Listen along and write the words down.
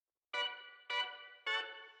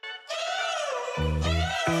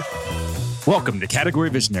Welcome to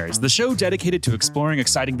Category Visionaries, the show dedicated to exploring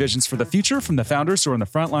exciting visions for the future from the founders who are on the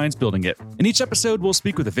front lines building it. In each episode, we'll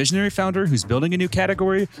speak with a visionary founder who's building a new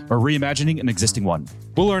category or reimagining an existing one.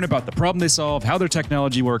 We'll learn about the problem they solve, how their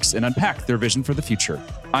technology works, and unpack their vision for the future.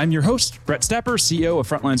 I'm your host, Brett Stapper, CEO of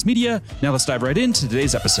Frontlines Media. Now let's dive right into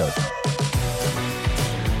today's episode.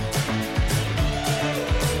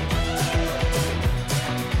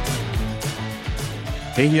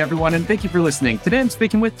 Hey everyone, and thank you for listening. Today I'm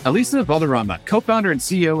speaking with Alisa Valderrama, co-founder and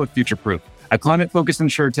CEO of FutureProof, a climate-focused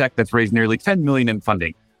insurtech that's raised nearly $10 million in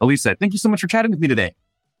funding. Alisa, thank you so much for chatting with me today.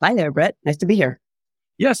 Hi there, Brett. Nice to be here.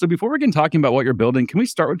 Yeah, so before we begin talking about what you're building, can we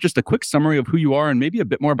start with just a quick summary of who you are and maybe a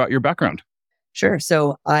bit more about your background? Sure.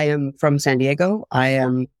 So I am from San Diego. I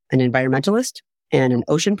am an environmentalist and an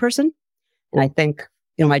ocean person. And I think,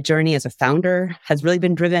 my journey as a founder has really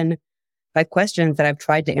been driven by questions that I've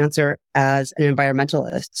tried to answer as an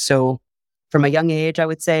environmentalist. So from a young age, I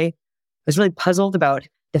would say, I was really puzzled about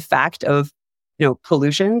the fact of,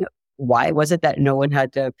 pollution. Why was it that no one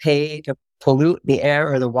had to pay to pollute the air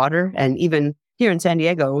or the water? And even here in San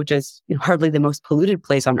Diego, which is hardly the most polluted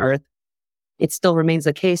place on earth, it still remains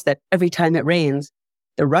the case that every time it rains,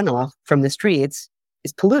 the runoff from the streets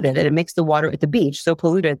is polluted, and it makes the water at the beach so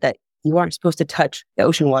polluted that you aren't supposed to touch the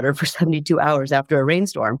ocean water for 72 hours after a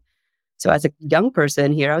rainstorm. So as a young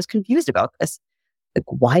person here, I was confused about this. Like,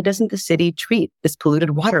 why doesn't the city treat this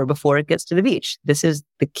polluted water before it gets to the beach? This is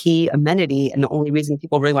the key amenity and the only reason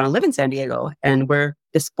people really want to live in San Diego. And we're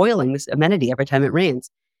despoiling this amenity every time it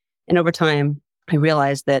rains. And over time, I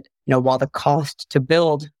realized that, while the cost to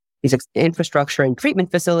build these infrastructure and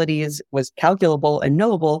treatment facilities was calculable and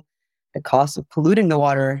knowable, the cost of polluting the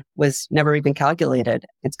water was never even calculated.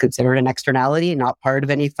 It's considered an externality, not part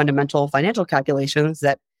of any fundamental financial calculations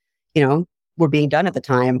that were being done at the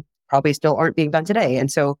time, probably still aren't being done today. And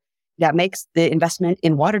so that makes the investment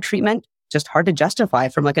in water treatment just hard to justify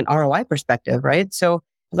from like an ROI perspective, right? So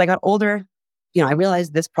as I got older, I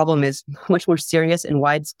realized this problem is much more serious and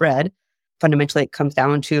widespread. Fundamentally, it comes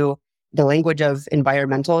down to the language of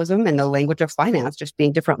environmentalism and the language of finance just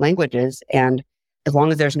being different languages. And as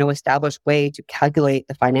long as there's no established way to calculate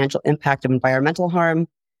the financial impact of environmental harm,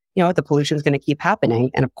 the pollution is going to keep happening.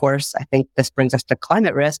 And of course, I think this brings us to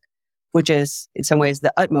climate risk, which is in some ways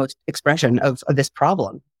the utmost expression of this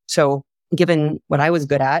problem. So given what I was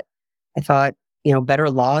good at, I thought, better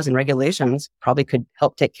laws and regulations probably could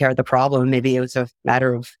help take care of the problem. Maybe it was a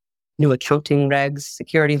matter of new accounting regs,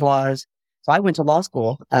 securities laws. So I went to law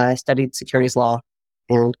school. I studied securities law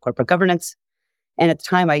and corporate governance. And at the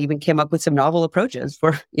time, I even came up with some novel approaches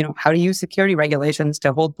for, how to use security regulations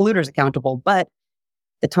to hold polluters accountable. But at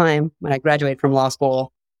the time when I graduated from law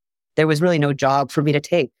school, there was really no job for me to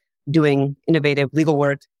take doing innovative legal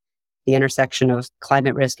work, the intersection of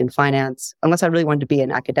climate risk and finance, unless I really wanted to be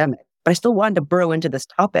an academic. But I still wanted to burrow into this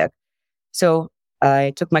topic. So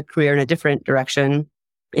I took my career in a different direction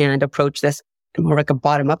and approached this more like a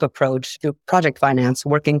bottom-up approach to project finance,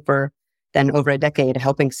 working for then over a decade,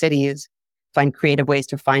 helping cities find creative ways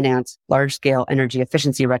to finance large-scale energy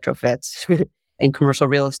efficiency retrofits in commercial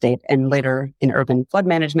real estate, and later in urban flood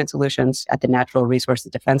management solutions at the Natural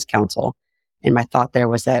Resources Defense Council. And my thought there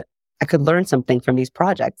was that I could learn something from these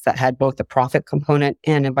projects that had both a profit component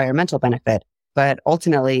and environmental benefit. But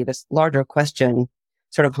ultimately, this larger question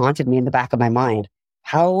sort of haunted me in the back of my mind.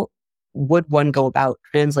 How would one go about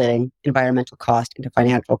translating environmental cost into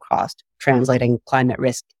financial cost, translating climate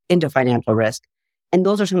risk into financial risk? And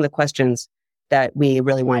those are some of the questions that we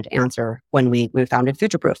really wanted to answer when we founded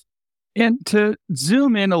FutureProof. And to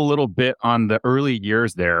zoom in a little bit on the early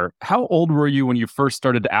years there, how old were you when you first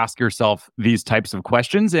started to ask yourself these types of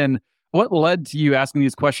questions? And what led to you asking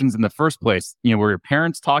these questions in the first place? Were your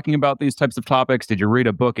parents talking about these types of topics? Did you read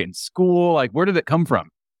a book in school? Like, where did it come from?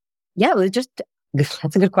 Yeah,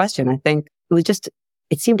 that's a good question. I think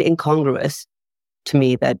it seemed incongruous to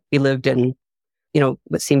me that we lived in,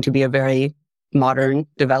 what seemed to be a very modern,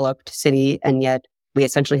 developed city, and yet we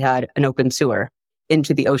essentially had an open sewer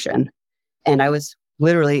into the ocean. And I was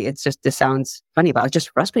literally, this sounds funny, but I was just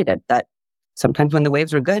frustrated that sometimes when the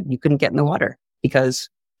waves were good, you couldn't get in the water because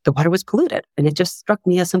the water was polluted. And it just struck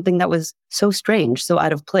me as something that was so strange, so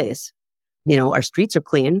out of place. Our streets are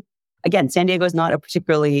clean. Again, San Diego is not a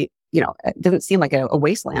particularly, it doesn't seem like a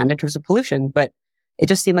wasteland in terms of pollution, but it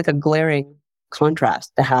just seemed like a glaring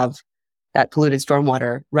contrast to have that polluted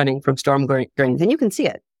stormwater running from storm drains. And you can see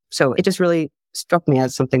it. So it just really struck me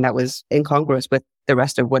as something that was incongruous with the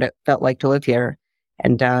rest of what it felt like to live here.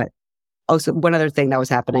 And also, one other thing that was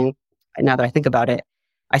happening, now that I think about it,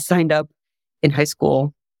 I signed up in high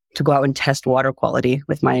school to go out and test water quality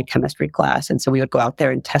with my chemistry class. And so we would go out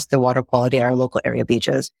there and test the water quality at our local area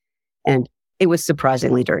beaches. And it was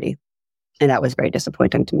surprisingly dirty. And that was very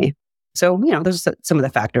disappointing to me. So, those are some of the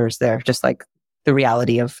factors there, just like the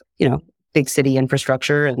reality of, big city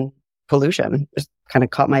infrastructure and pollution just kind of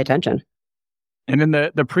caught my attention. And in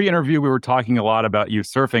the pre-interview, we were talking a lot about you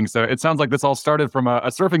surfing. So it sounds like this all started from a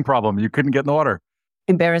surfing problem. You couldn't get in the water.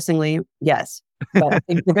 Embarrassingly, yes. But I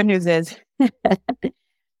think the good news is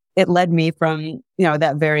it led me from,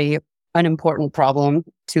 that very unimportant problem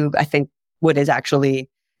to, I think, what is actually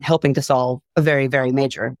helping to solve a very, very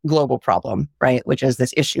major global problem, right? Which is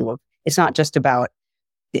this issue of, it's not just about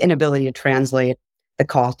the inability to translate the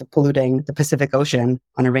cost of polluting the Pacific Ocean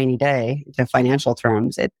on a rainy day into financial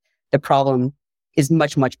terms. The problem is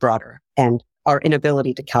much, much broader. And our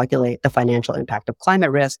inability to calculate the financial impact of climate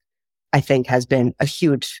risk, I think, has been a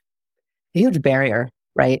huge barrier,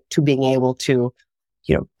 right, to being able to,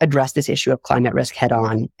 address this issue of climate risk head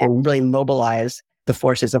on and really mobilize the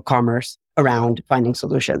forces of commerce around finding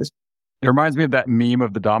solutions. It reminds me of that meme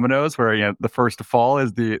of the dominoes where, the first to fall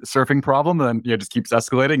is the surfing problem, and then, just keeps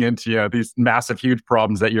escalating into, these massive, huge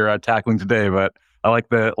problems that you're tackling today. But I like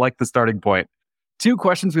the starting point. 2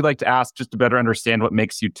 questions we'd like to ask just to better understand what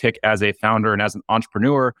makes you tick as a founder and as an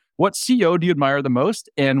entrepreneur. What CEO do you admire the most,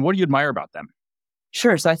 and what do you admire about them?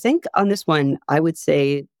 Sure. So I think on this one, I would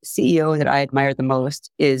say CEO that I admire the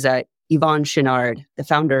most is Yvon Chouinard, the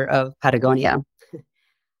founder of Patagonia.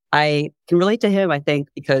 I can relate to him, I think,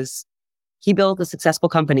 because he built a successful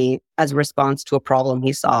company as a response to a problem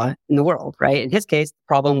he saw in the world, right? In his case, the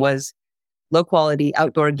problem was low quality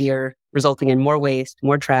outdoor gear resulting in more waste,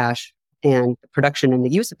 more trash, and the production and the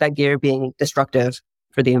use of that gear being destructive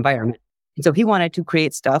for the environment. And so he wanted to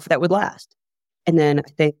create stuff that would last. And then I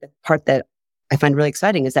think the part that I find really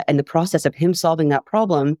exciting is that in the process of him solving that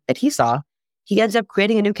problem that he saw, he ends up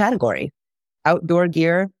creating a new category, outdoor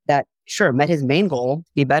gear that sure met his main goal,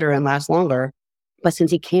 to be better and last longer. But since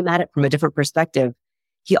he came at it from a different perspective,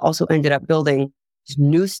 he also ended up building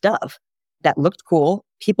new stuff that looked cool.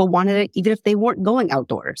 People wanted it even if they weren't going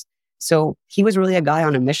outdoors. So he was really a guy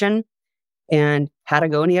on a mission, and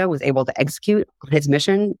Patagonia was able to execute on his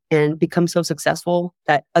mission and become so successful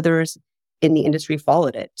that others in the industry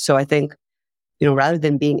followed it. So I think, rather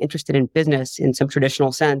than being interested in business in some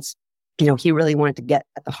traditional sense, he really wanted to get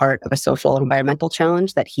at the heart of a social and environmental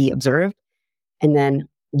challenge that he observed, and then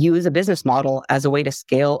use a business model as a way to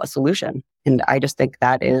scale a solution. And I just think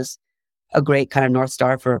that is a great kind of North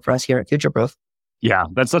Star for us here at FutureProof. Yeah,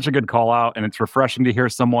 that's such a good call out. And it's refreshing to hear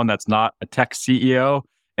someone that's not a tech CEO.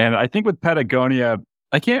 And I think with Patagonia,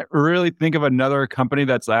 I can't really think of another company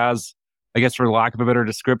that's as, I guess, for lack of a better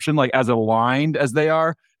description, like as aligned as they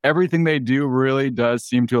are. Everything they do really does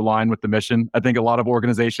seem to align with the mission. I think a lot of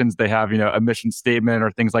organizations, they have, a mission statement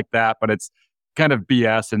or things like that, but it's kind of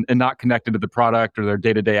BS and not connected to the product or their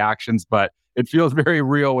day-to-day actions. But it feels very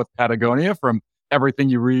real with Patagonia from everything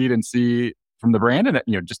you read and see from the brand and,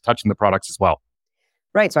 just touching the products as well.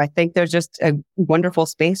 Right. So I think there's just a wonderful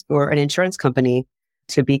space for an insurance company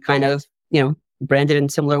to be kind of, branded in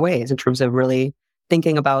similar ways in terms of really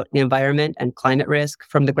thinking about the environment and climate risk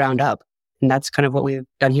from the ground up. And that's kind of what we've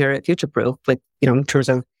done here at FutureProof with, in terms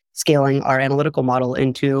of scaling our analytical model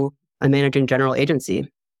into a managing general agency.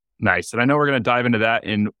 Nice. And I know we're going to dive into that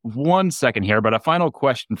in 1 second here, but a final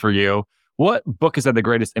question for you. What book has had the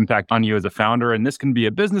greatest impact on you as a founder? And this can be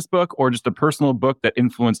a business book or just a personal book that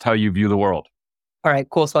influenced how you view the world. All right,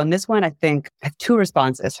 cool. So on this one, I think I have 2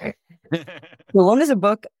 responses. Well, one is a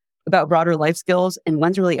book about broader life skills, and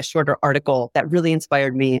one's really a shorter article that really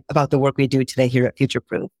inspired me about the work we do today here at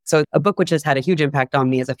FutureProof. So a book which has had a huge impact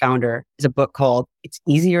on me as a founder is a book called It's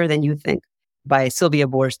Easier Than You Think by Sylvia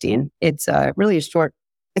Boorstein. It's really it's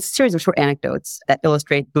a series of short anecdotes that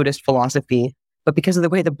illustrate Buddhist philosophy. But because of the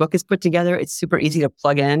way the book is put together, it's super easy to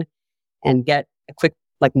plug in and get a quick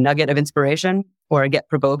nugget of inspiration or get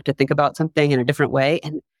provoked to think about something in a different way.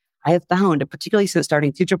 And I have found, particularly since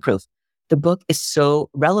starting FutureProof, the book is so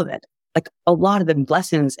relevant. A lot of the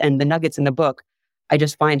lessons and the nuggets in the book, I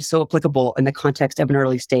just find so applicable in the context of an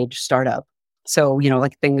early stage startup. So,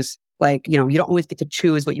 things like, you don't always get to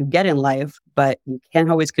choose what you get in life, but you can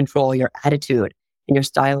always control your attitude and your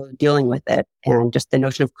style of dealing with it. And just the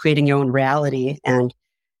notion of creating your own reality and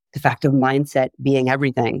the fact of mindset being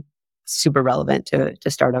everything, super relevant to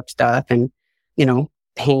startup stuff. And,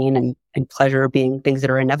 pain and pleasure being things that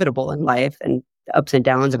are inevitable in life and the ups and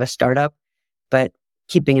downs of a startup. But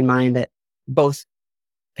keeping in mind that both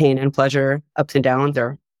pain and pleasure, ups and downs,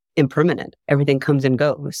 are impermanent. Everything comes and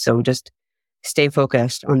goes. So just stay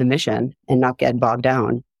focused on the mission and not get bogged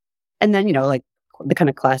down. And then, of the kind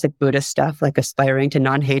of classic Buddhist stuff, like aspiring to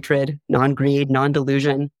non-hatred, non-greed,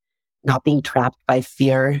 non-delusion, not being trapped by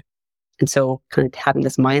fear. And so kind of having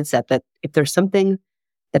this mindset that if there's something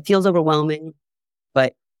that feels overwhelming,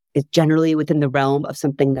 but is generally within the realm of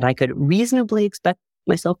something that I could reasonably expect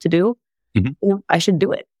myself to do, I should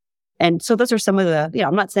do it. And so those are some of the,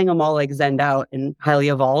 I'm not saying I'm all like zenned out and highly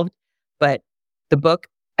evolved, but the book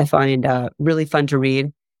I find really fun to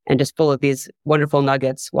read and just full of these wonderful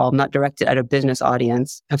nuggets, while not directed at a business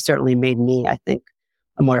audience, have certainly made me, I think,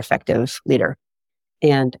 a more effective leader.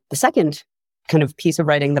 And the second kind of piece of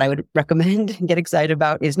writing that I would recommend and get excited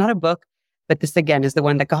about is not a book, but this again is the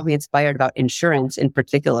one that got me inspired about insurance in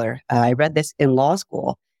particular. I read this in law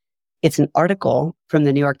school. It's an article from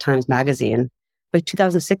the New York Times Magazine, by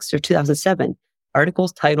 2006 or 2007,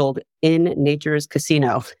 articles titled In Nature's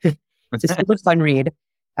Casino. It's a super fun read.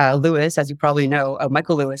 Lewis, as you probably know,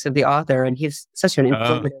 Michael Lewis is the author, and he's such an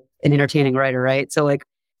informative and entertaining writer, right? So like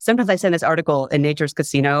sometimes I send this article In Nature's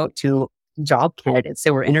Casino to job candidates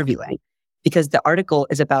that we're interviewing, because the article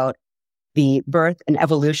is about the birth and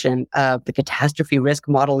evolution of the catastrophe risk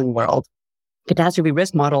modeling world. Catastrophe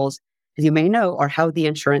risk models, as you may know, are how the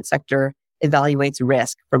insurance sector evaluates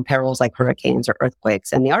risk from perils like hurricanes or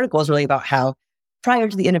earthquakes. And the article is really about how prior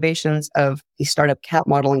to the innovations of the startup cat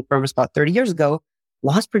modeling firms about 30 years ago,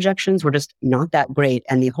 loss projections were just not that great.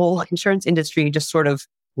 And the whole insurance industry just sort of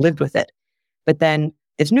lived with it. But then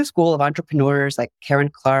this new school of entrepreneurs like Karen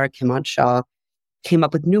Clark, Hemant Shah, came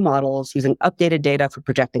up with new models using updated data for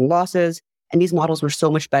projecting losses. And these models were so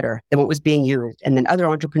much better than what was being used. And then other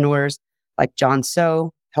entrepreneurs like John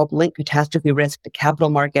So helped link catastrophe risk to capital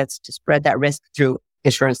markets to spread that risk through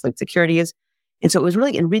insurance-linked securities. And so it was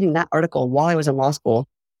really in reading that article while I was in law school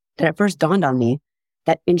that it first dawned on me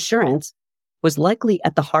that insurance was likely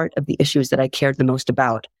at the heart of the issues that I cared the most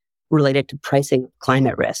about related to pricing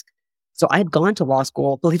climate risk. So I had gone to law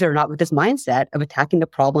school, believe it or not, with this mindset of attacking the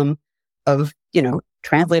problem of,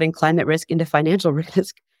 translating climate risk into financial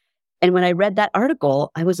risk. And when I read that article,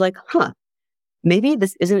 I was like, maybe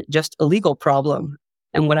this isn't just a legal problem.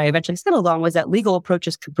 And what I eventually settled on was that legal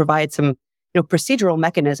approaches could provide some, procedural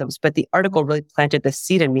mechanisms, but the article really planted the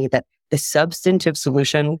seed in me that the substantive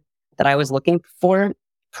solution that I was looking for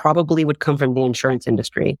probably would come from the insurance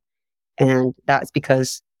industry. And that's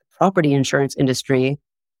because the property insurance industry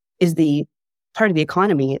is the part of the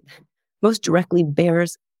economy that most directly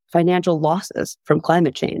bears financial losses from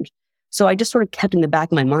climate change. So I just sort of kept in the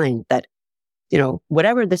back of my mind that,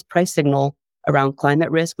 whatever this price signal around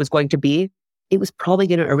climate risk was going to be, it was probably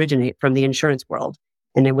going to originate from the insurance world.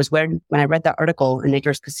 And it was when I read that article in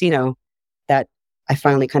Nature's Casino that I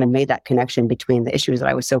finally kind of made that connection between the issues that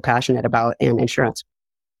I was so passionate about and insurance.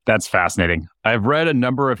 That's fascinating. I've read a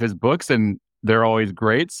number of his books and they're always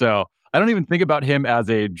great. So I don't even think about him as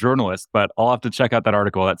a journalist, but I'll have to check out that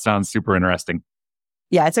article. That sounds super interesting.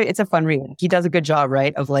 Yeah, it's a fun read. He does a good job,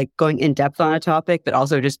 right, of like going in depth on a topic, but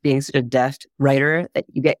also just being such a deft writer that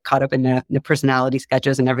you get caught up in the personality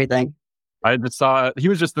sketches and everything. I just saw, he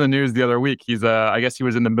was just in the news the other week. I guess he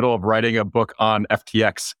was in the middle of writing a book on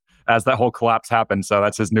FTX as that whole collapse happened. So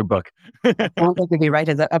that's his new book. I don't think it'd be right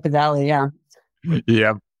up his alley, yeah.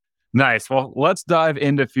 Yeah. Nice. Well, let's dive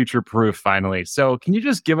into FutureProof finally. So can you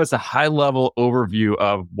just give us a high-level overview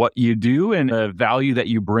of what you do and the value that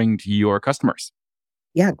you bring to your customers?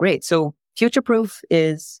 Yeah, great. So FutureProof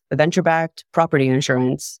is a venture-backed property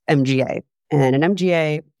insurance MGA. And an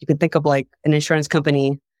MGA, you can think of like an insurance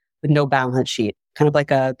company with no balance sheet, kind of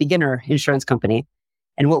like a beginner insurance company.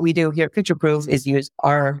 And what we do here at FutureProof is use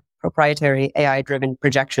our proprietary AI-driven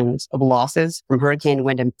projections of losses from hurricane,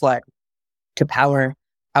 wind, and flood to power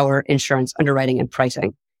our insurance underwriting and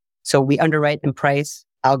pricing. So we underwrite and price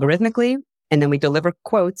algorithmically, and then we deliver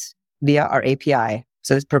quotes via our API.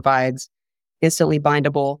 So this provides instantly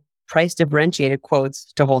bindable, price differentiated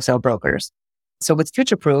quotes to wholesale brokers. So with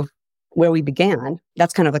FutureProof, where we began,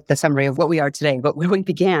 that's kind of like the summary of what we are today. But where we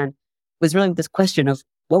began was really this question of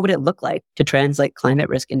what would it look like to translate climate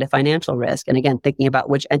risk into financial risk? And again, thinking about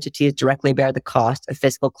which entities directly bear the cost of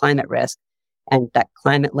physical climate risk and that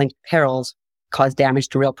climate-linked perils cause damage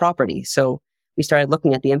to real property. So we started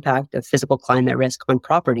looking at the impact of physical climate risk on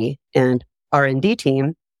property, and R&D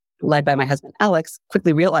team, led by my husband, Alex,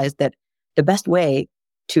 quickly realized that the best way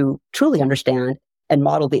to truly understand and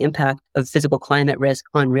model the impact of physical climate risk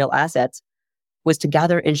on real assets was to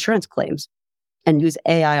gather insurance claims and use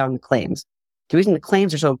AI on the claims. The reason the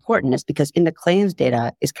claims are so important is because in the claims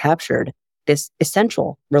data is captured this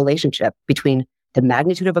essential relationship between the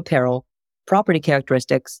magnitude of a peril, property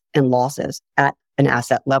characteristics, and losses at an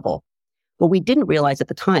asset level. What we didn't realize at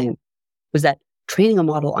the time was that training a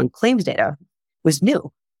model on claims data was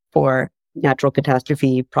new for natural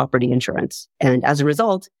catastrophe property insurance. And as a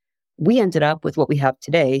result, we ended up with what we have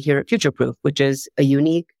today here at FutureProof, which is a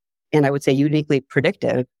unique, and I would say uniquely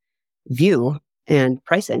predictive view and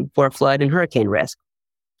pricing for flood and hurricane risk.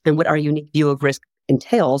 And what our unique view of risk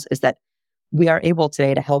entails is that we are able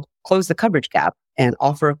today to help close the coverage gap and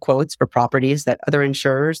offer quotes for properties that other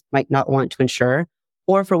insurers might not want to insure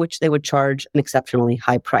or for which they would charge an exceptionally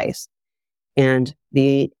high price. And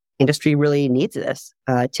the industry really needs this.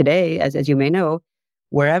 Today, as you may know,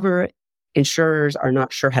 wherever insurers are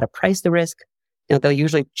not sure how to price the risk, they'll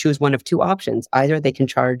usually choose one of two options. Either they can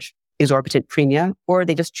charge exorbitant premium or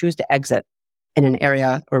they just choose to exit in an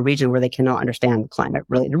area or region where they cannot understand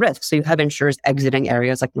climate-related risks. So you have insurers exiting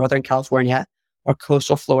areas like Northern California or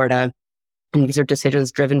coastal Florida. And these are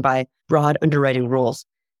decisions driven by broad underwriting rules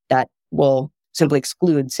that will simply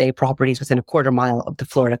exclude, say, properties within a quarter mile of the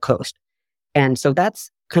Florida coast. And so that's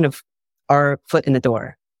kind of our foot in the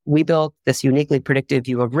door. We built this uniquely predictive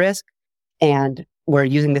view of risk, and we're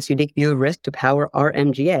using this unique view of risk to power our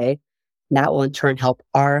MGA. That will in turn help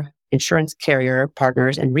our insurance carrier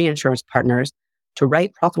partners and reinsurance partners to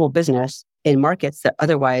write profitable business in markets that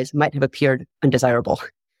otherwise might have appeared undesirable.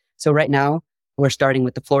 So right now, we're starting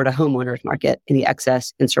with the Florida homeowners market in the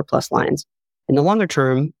excess and surplus lines. In the longer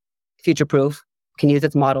term, FutureProof can use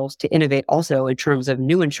its models to innovate also in terms of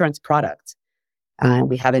new insurance products.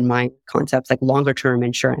 We have in mind concepts like longer term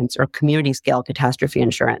insurance or community scale catastrophe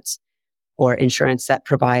insurance, or insurance that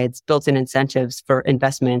provides built-in incentives for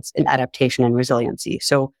investments in adaptation and resiliency.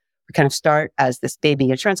 So we kind of start as this baby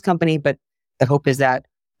insurance company, but the hope is that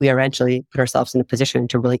we eventually put ourselves in a position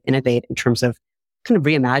to really innovate in terms of kind of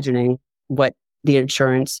reimagining what the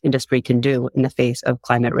insurance industry can do in the face of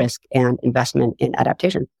climate risk and investment in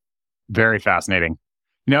adaptation. Very fascinating.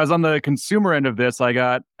 I was on the consumer end of this.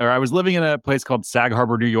 I was living in a place called Sag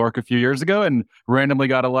Harbor, New York a few years ago and randomly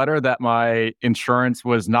got a letter that my insurance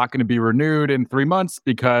was not going to be renewed in 3 months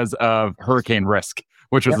because of hurricane risk,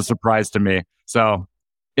 which was a surprise to me. So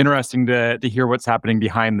interesting to hear what's happening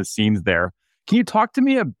behind the scenes there. Can you talk to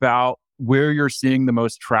me about where you're seeing the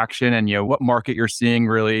most traction and what market you're seeing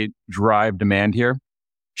really drive demand here?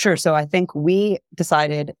 Sure. So I think we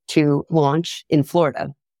decided to launch in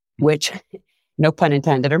Florida, which, no pun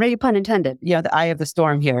intended, or maybe pun intended, the eye of the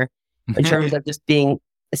storm here, in terms of just being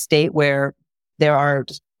a state where there are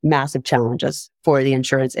just massive challenges for the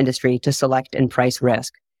insurance industry to select and price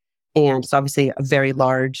risk. And it's obviously a very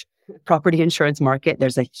large property insurance market.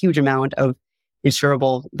 There's a huge amount of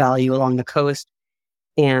insurable value along the coast.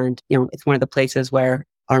 And, it's one of the places where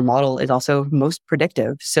our model is also most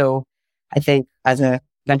predictive. So I think as a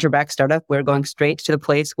venture-backed startup, we're going straight to the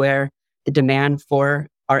place where the demand for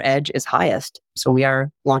our edge is highest. So we are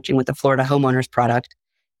launching with the Florida homeowners product.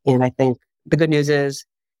 And I think the good news is,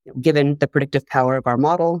 given the predictive power of our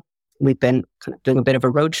model, we've been kind of doing a bit of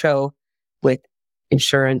a roadshow with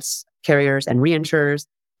insurance carriers and reinsurers.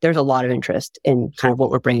 There's a lot of interest in kind of what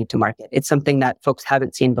we're bringing to market. It's something that folks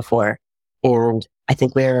haven't seen before. And I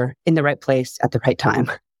think we're in the right place at the right time.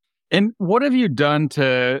 And what have you done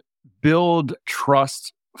to build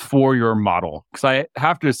trust for your model? Because I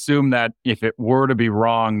have to assume that if it were to be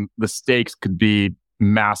wrong, the stakes could be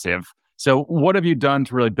massive. So what have you done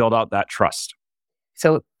to really build out that trust?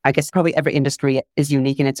 So I guess probably every industry is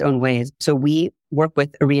unique in its own ways. So we work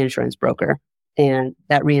with a reinsurance broker, and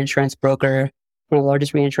that reinsurance broker, one of the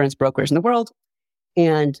largest reinsurance brokers in the world,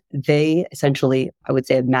 and they essentially, I would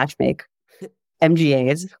say, matchmake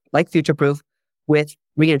MGAs like FutureProof with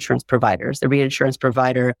reinsurance providers. The reinsurance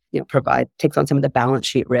provider, takes on some of the balance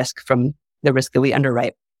sheet risk from the risk that we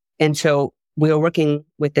underwrite. And so we are working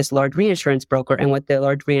with this large reinsurance broker, and what the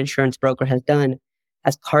large reinsurance broker has done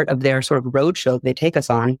as part of their sort of roadshow they take us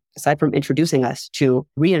on, aside from introducing us to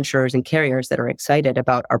reinsurers and carriers that are excited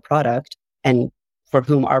about our product and for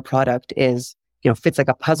whom our product is, fits like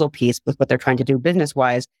a puzzle piece with what they're trying to do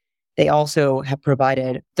business-wise, they also have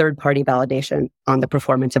provided third-party validation on the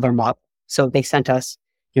performance of our model. So they sent us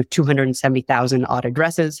 270,000 odd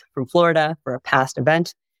addresses from Florida for a past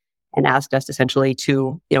event and asked us essentially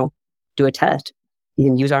to, do a test. You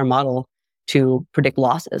can use our model to predict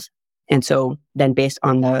losses. And so then based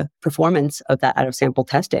on the performance of that out of sample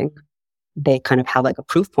testing, they kind of have like a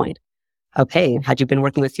proof point of, hey, had you been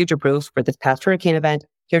working with FutureProof for this past hurricane event,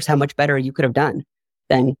 here's how much better you could have done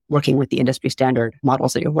than working with the industry standard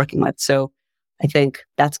models that you're working with. So I think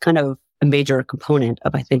that's kind of a major component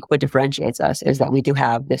of, I think, what differentiates us is that we do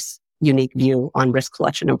have this unique view on risk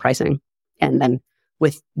selection and pricing. And then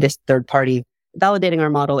with this third party validating our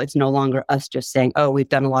model, it's no longer us just saying, oh, we've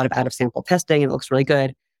done a lot of out of sample testing and it looks really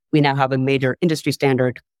good. We now have a major industry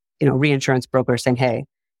standard, reinsurance broker saying, hey,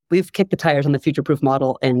 we've kicked the tires on the FutureProof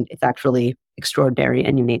model, and it's actually extraordinary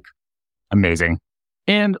and unique. Amazing.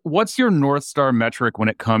 And what's your North Star metric when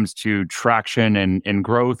it comes to traction and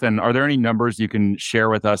growth? And are there any numbers you can share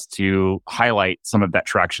with us to highlight some of that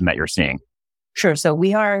traction that you're seeing? Sure. So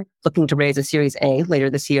we are looking to raise a Series A later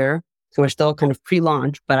this year. So we're still kind of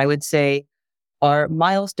pre-launch, but I would say our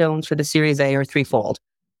milestones for the Series A are threefold.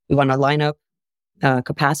 We want to line up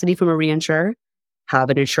capacity from a reinsurer, have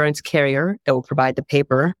an insurance carrier that will provide the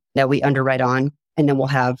paper that we underwrite on, and then we'll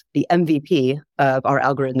have the MVP of our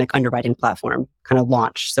algorithmic underwriting platform kind of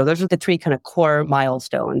launch. So those are the three kind of core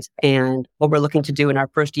milestones. And what we're looking to do in our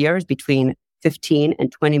first year is between 15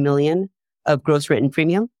 and 20 million of gross written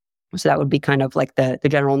premium. So that would be kind of like the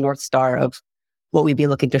general North Star of what we'd be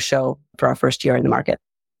looking to show for our first year in the market.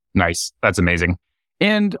 Nice. That's amazing.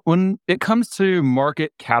 And when it comes to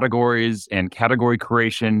market categories and category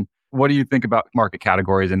creation, what do you think about market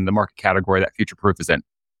categories and the market category that FutureProof is in?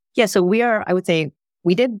 Yeah, so I would say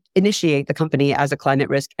we did initiate the company as a climate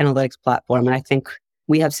risk analytics platform. And I think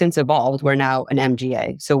we have since evolved. We're now an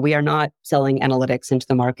MGA. So we are not selling analytics into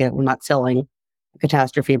the market. We're not selling a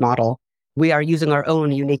catastrophe model. We are using our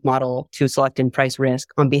own unique model to select and price risk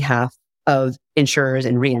on behalf of insurers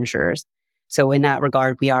and reinsurers. So in that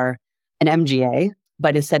regard, we are an MGA,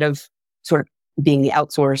 but instead of sort of being the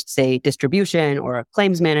outsourced, say, distribution or a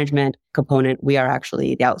claims management component, we are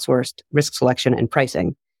actually the outsourced risk selection and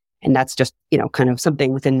pricing. And that's just, kind of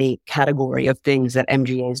something within the category of things that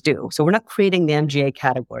MGAs do. So we're not creating the MGA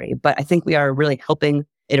category, but I think we are really helping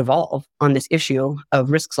it evolve on this issue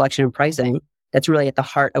of risk selection and pricing. That's really at the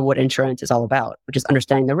heart of what insurance is all about, which is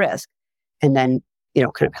understanding the risk. And then,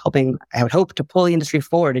 kind of helping, I would hope, to pull the industry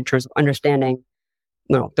forward in terms of understanding,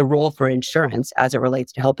 the role for insurance as it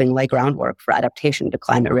relates to helping lay groundwork for adaptation to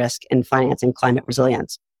climate risk and financing climate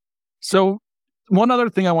resilience. So one other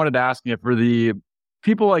thing I wanted to ask you, for the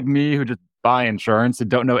people like me who just buy insurance and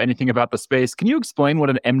don't know anything about the space, can you explain what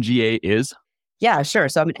an MGA is? Yeah, sure.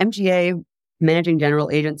 So I'm an MGA, managing general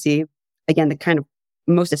agency. Again, the kind of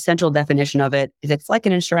most essential definition of it is it's like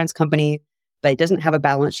an insurance company, but it doesn't have a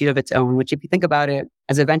balance sheet of its own, which if you think about it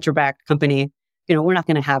as a venture-backed company, we're not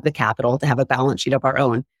going to have the capital to have a balance sheet of our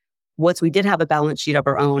own. Once we did have a balance sheet of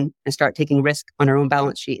our own and start taking risk on our own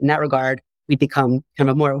balance sheet, in that regard, we become kind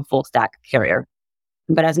of more of a full stack carrier.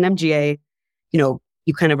 But as an MGA,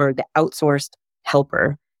 you kind of are the outsourced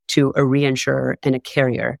helper to a reinsurer and a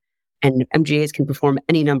carrier. And MGAs can perform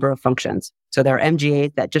any number of functions. So there are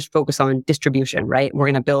MGAs that just focus on distribution, right? We're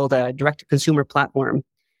going to build a direct-to-consumer platform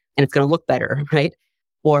and it's going to look better, right?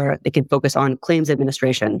 Or they can focus on claims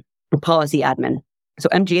administration or policy admin. So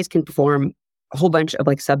MGAs can perform a whole bunch of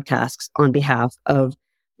subtasks on behalf of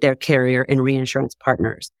their carrier and reinsurance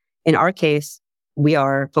partners. In our case, we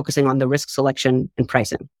are focusing on the risk selection and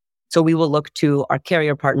pricing. So we will look to our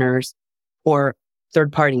carrier partners or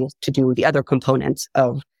third parties to do the other components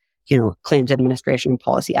of, claims administration,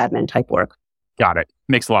 policy admin type work. Got it.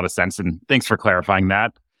 Makes a lot of sense. And thanks for clarifying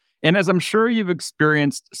that. And as I'm sure you've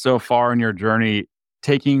experienced so far in your journey,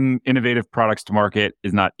 taking innovative products to market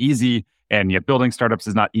is not easy, and yet building startups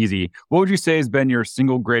is not easy. What would you say has been your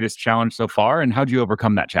single greatest challenge so far, and how did you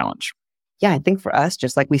overcome that challenge? Yeah, I think for us,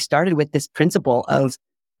 just like we started with this principle of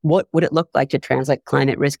what would it look like to translate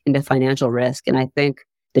climate risk into financial risk? And I think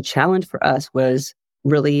the challenge for us was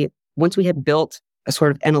really, once we had built a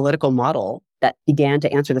sort of analytical model that began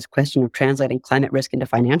to answer this question of translating climate risk into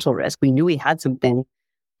financial risk, we knew we had something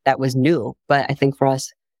that was new. But I think for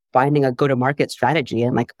us, finding a go-to-market strategy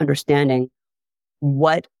and understanding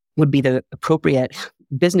what would be the appropriate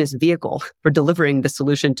business vehicle for delivering the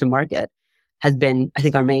solution to market has been, I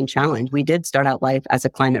think, our main challenge. We did start out life as a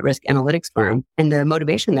climate risk analytics firm. And the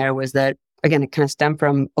motivation there was that, again, it kind of stemmed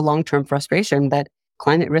from a long-term frustration that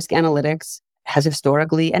climate risk analytics has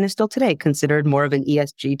historically, and is still today, considered more of an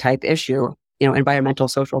ESG type issue. Environmental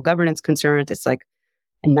social governance concerns, it's like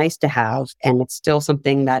a nice to have, and it's still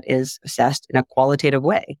something that is assessed in a qualitative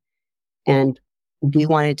way. And we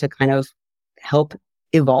wanted to kind of help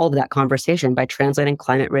evolve that conversation by translating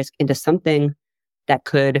climate risk into something that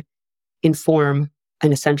could inform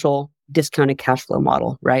an essential discounted cash flow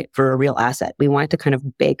model, right? For a real asset. We wanted to kind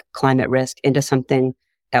of bake climate risk into something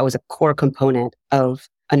that was a core component of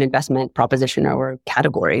an investment proposition or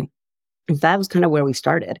category. And that was kind of where we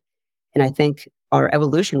started. And I think our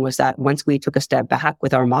evolution was that once we took a step back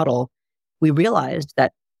with our model, we realized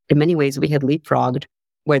that in many ways we had leapfrogged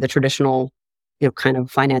where the traditional, kind of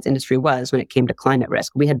finance industry was when it came to climate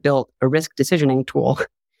risk. We had built a risk decisioning tool,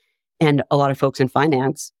 and a lot of folks in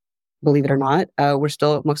finance, believe it or not, we're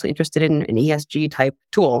still mostly interested in an ESG type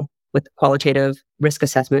tool with qualitative risk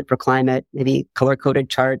assessment for climate, maybe color-coded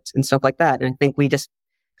charts and stuff like that. And I think we just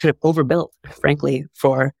kind of overbuilt, frankly,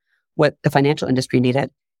 for what the financial industry needed.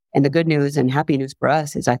 And the good news and happy news for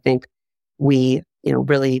us is I think we,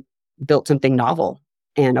 really built something novel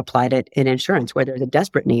and applied it in insurance where there's a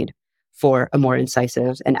desperate need for a more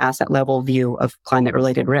incisive and asset level view of climate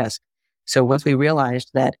related risk. So once we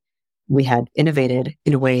realized that we had innovated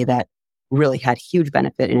in a way that really had huge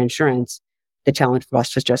benefit in insurance, the challenge for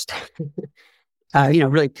us was just,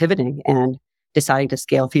 really pivoting and deciding to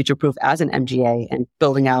scale FutureProof as an MGA and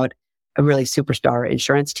building out a really superstar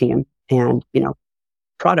insurance team and,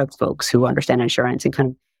 product folks who understand insurance and kind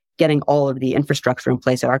of getting all of the infrastructure in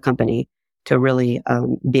place at our company to really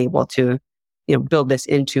be able to, build this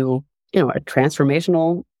into, a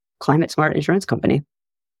transformational climate smart insurance company.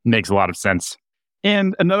 Makes a lot of sense.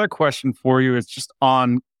 And another question for you is just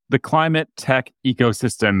on the climate tech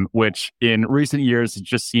ecosystem, which in recent years has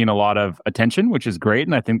just seen a lot of attention, which is great.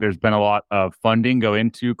 And I think there's been a lot of funding go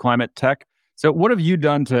into climate tech. So what have you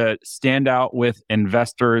done to stand out with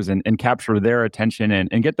investors and capture their attention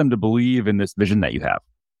and get them to believe in this vision that you have?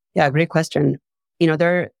 Yeah, great question.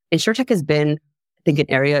 InsurTech has been, I think, an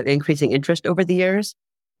area of increasing interest over the years,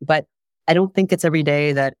 but I don't think it's every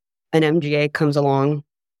day that an MGA comes along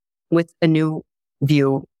with a new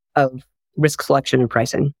view of risk selection and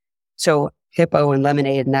pricing. So Hippo and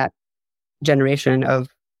Lemonade and that generation of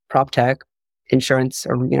prop tech insurance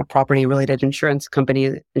or property related insurance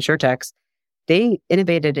company insurtechs, they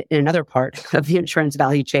innovated in another part of the insurance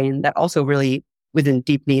value chain that also really was in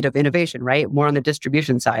deep need of innovation, right? More on the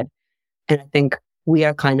distribution side. And I think we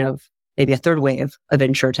are kind of maybe a third wave of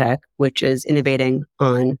insurtech, which is innovating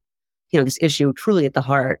on, this issue truly at the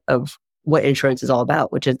heart of what insurance is all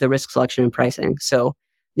about, which is the risk selection and pricing. So,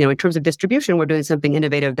 in terms of distribution, we're doing something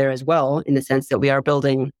innovative there as well, in the sense that we are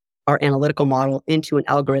building our analytical model into an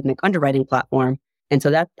algorithmic underwriting platform. And so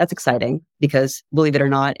that's exciting because, believe it or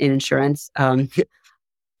not, in insurance,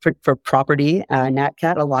 for property, Nat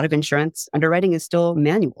Cat, a lot of insurance underwriting is still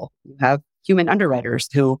manual. You have human underwriters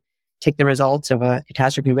who take the results of a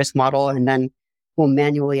catastrophe risk model and then will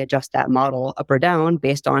manually adjust that model up or down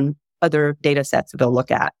based on other data sets that they'll look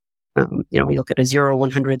at. We look at a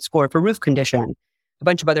 0-100 score for roof condition, a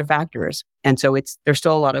bunch of other factors. And so there's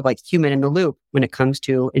still a lot of human in the loop when it comes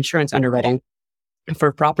to insurance underwriting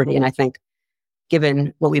for property. And I think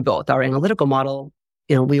given what we built, our analytical model,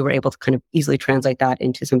 we were able to kind of easily translate that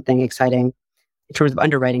into something exciting in terms of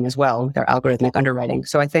underwriting as well, with our algorithmic underwriting.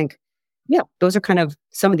 So I think, those are kind of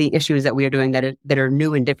some of the issues that we are doing that are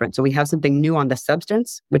new and different. So we have something new on the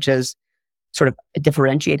substance, which is sort of a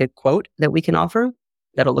differentiated quote that we can offer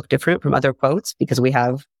that'll look different from other quotes because we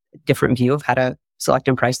have a different view of how to select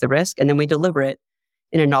and price the risk. And then we deliver it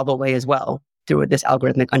in a novel way as well through this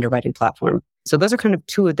algorithmic underwriting platform. So those are kind of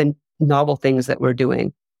two of the novel things that we're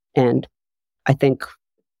doing. And I think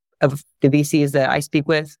of the VCs that I speak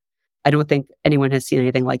with, I don't think anyone has seen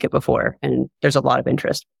anything like it before. And there's a lot of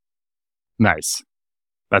interest. Nice.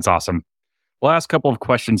 That's awesome. Last couple of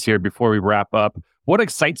questions here before we wrap up. What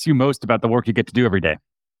excites you most about the work you get to do every day?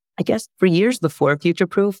 I guess for years before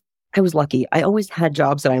FutureProof, I was lucky. I always had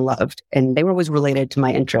jobs that I loved and they were always related to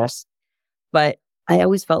my interests. But I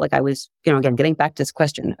always felt like I was, again, getting back to this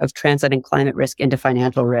question of translating climate risk into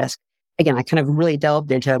financial risk. Again, I kind of really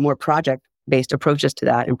delved into more project-based approaches to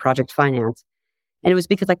that in project finance. And it was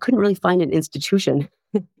because I couldn't really find an institution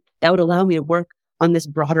that would allow me to work on this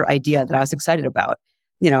broader idea that I was excited about,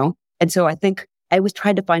 And so I think I was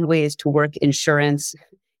trying to find ways to work insurance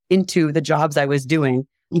into the jobs I was doing,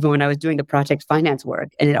 even when I was doing the project finance work.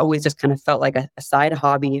 And it always just kind of felt like a side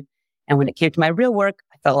hobby. And when it came to my real work,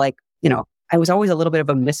 I felt like, I was always a little bit of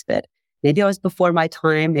a misfit. Maybe I was before my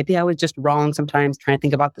time. Maybe I was just wrong sometimes trying to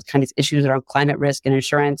think about this kind of issues around climate risk and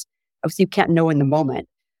insurance. Obviously, you can't know in the moment,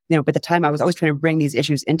 but at the time I was always trying to bring these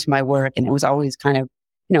issues into my work. And it was always kind of,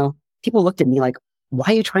 people looked at me like, why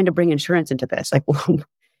are you trying to bring insurance into this? Like,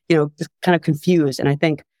 just kind of confused. And I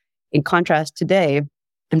think in contrast today,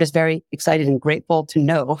 I'm just very excited and grateful to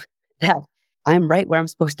know that I'm right where I'm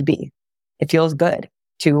supposed to be. It feels good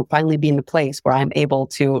to finally be in the place where I'm able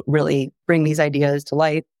to really bring these ideas to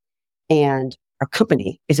light and our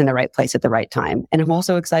company is in the right place at the right time. And I'm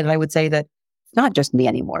also excited, I would say, that it's not just me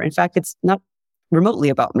anymore. In fact, it's not remotely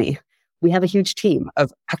about me. We have a huge team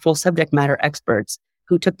of actual subject matter experts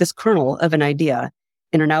who took this kernel of an idea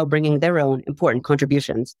and are now bringing their own important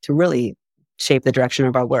contributions to really shape the direction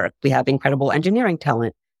of our work. We have incredible engineering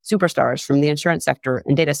talent, superstars from the insurance sector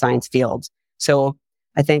and data science fields. So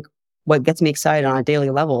I think what gets me excited on a daily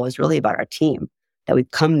level is really about our team, that we've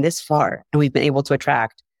come this far and we've been able to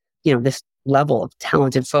attract, this level of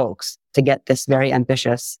talented folks to get this very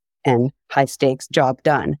ambitious and high stakes job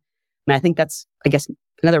done. And I think that's,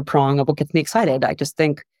 another prong of what gets me excited. I just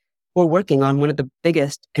think we're working on one of the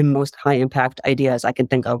biggest and most high impact ideas I can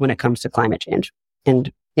think of when it comes to climate change.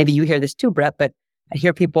 And maybe you hear this too, Brett, but I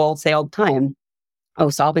hear people say all the time, oh,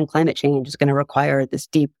 solving climate change is going to require this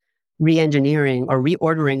deep re-engineering or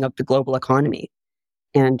reordering of the global economy.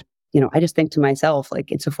 And, I just think to myself,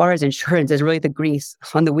 like, insofar as insurance is really the grease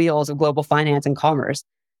on the wheels of global finance and commerce,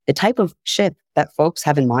 the type of shift that folks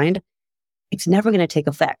have in mind, it's never going to take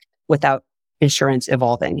effect without insurance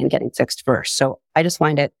evolving and getting fixed first. So I just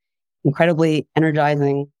find it incredibly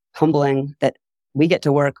energizing, humbling that we get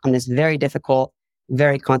to work on this very difficult,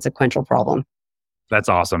 very consequential problem. That's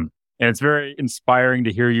awesome. And it's very inspiring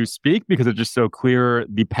to hear you speak because it's just so clear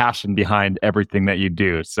the passion behind everything that you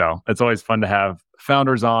do. So it's always fun to have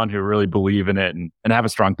founders on who really believe in it and have a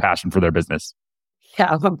strong passion for their business.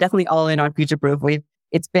 Yeah, I'm definitely all in on FutureProof.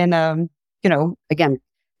 It's been, again,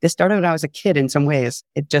 this started when I was a kid in some ways.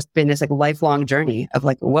 It's just been this lifelong journey of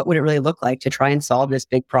what would it really look like to try and solve this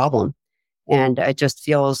big problem? And it just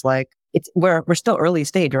feels like we're still early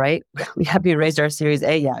stage, right? We haven't even raised our Series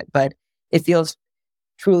A yet, but it feels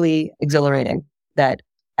truly exhilarating that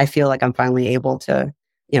I feel like I'm finally able to,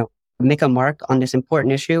 make a mark on this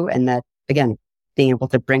important issue. And that, again, being able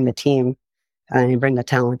to bring the team and bring the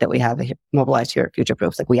talent that we have mobilized here at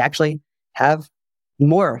FutureProof, we actually have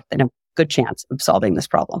more than a good chance of solving this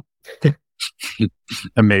problem.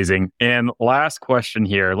 Amazing. And last question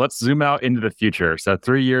here. Let's zoom out into the future. So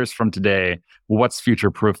 3 years from today, what's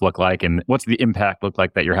FutureProof look like and what's the impact look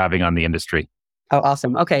like that you're having on the industry? Oh,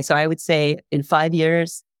 awesome. Okay. So I would say in 5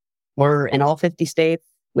 years, we're in all 50 states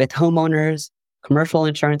with homeowners, commercial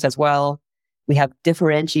insurance as well. We have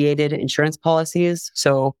differentiated insurance policies.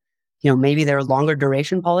 So, maybe there are longer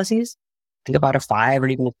duration policies. Think about a 5 or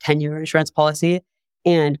even a 10-year insurance policy.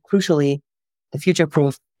 And crucially, the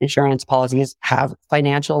FutureProof insurance policies have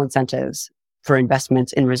financial incentives for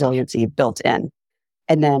investments in resiliency built in.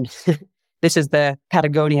 And then this is the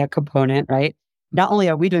Patagonia component, right? Not only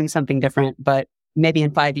are we doing something different, but maybe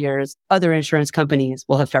in 5 years, other insurance companies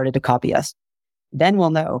will have started to copy us. Then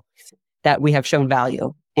we'll know that we have shown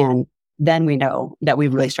value. And then we know that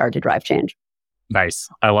we've really started to drive change. Nice.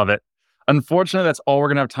 I love it. Unfortunately, that's all we're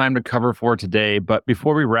going to have time to cover for today. But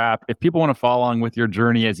before we wrap, if people want to follow along with your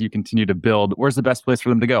journey as you continue to build, where's the best place for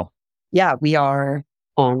them to go? Yeah, we are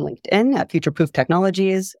on LinkedIn at FutureProof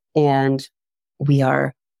Technologies, and we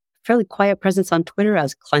are fairly quiet presence on Twitter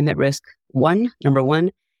as Climate Risk number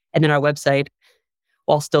one. And then our website,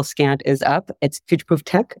 while still scant, is up. It's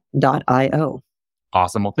futureprooftech.io.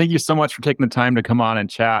 Awesome. Well, thank you so much for taking the time to come on and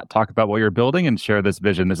chat, talk about what you're building, and share this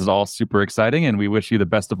vision. This is all super exciting, and we wish you the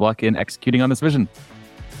best of luck in executing on this vision.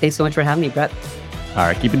 Thanks so much for having me, Brett. All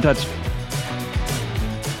right, keep in touch.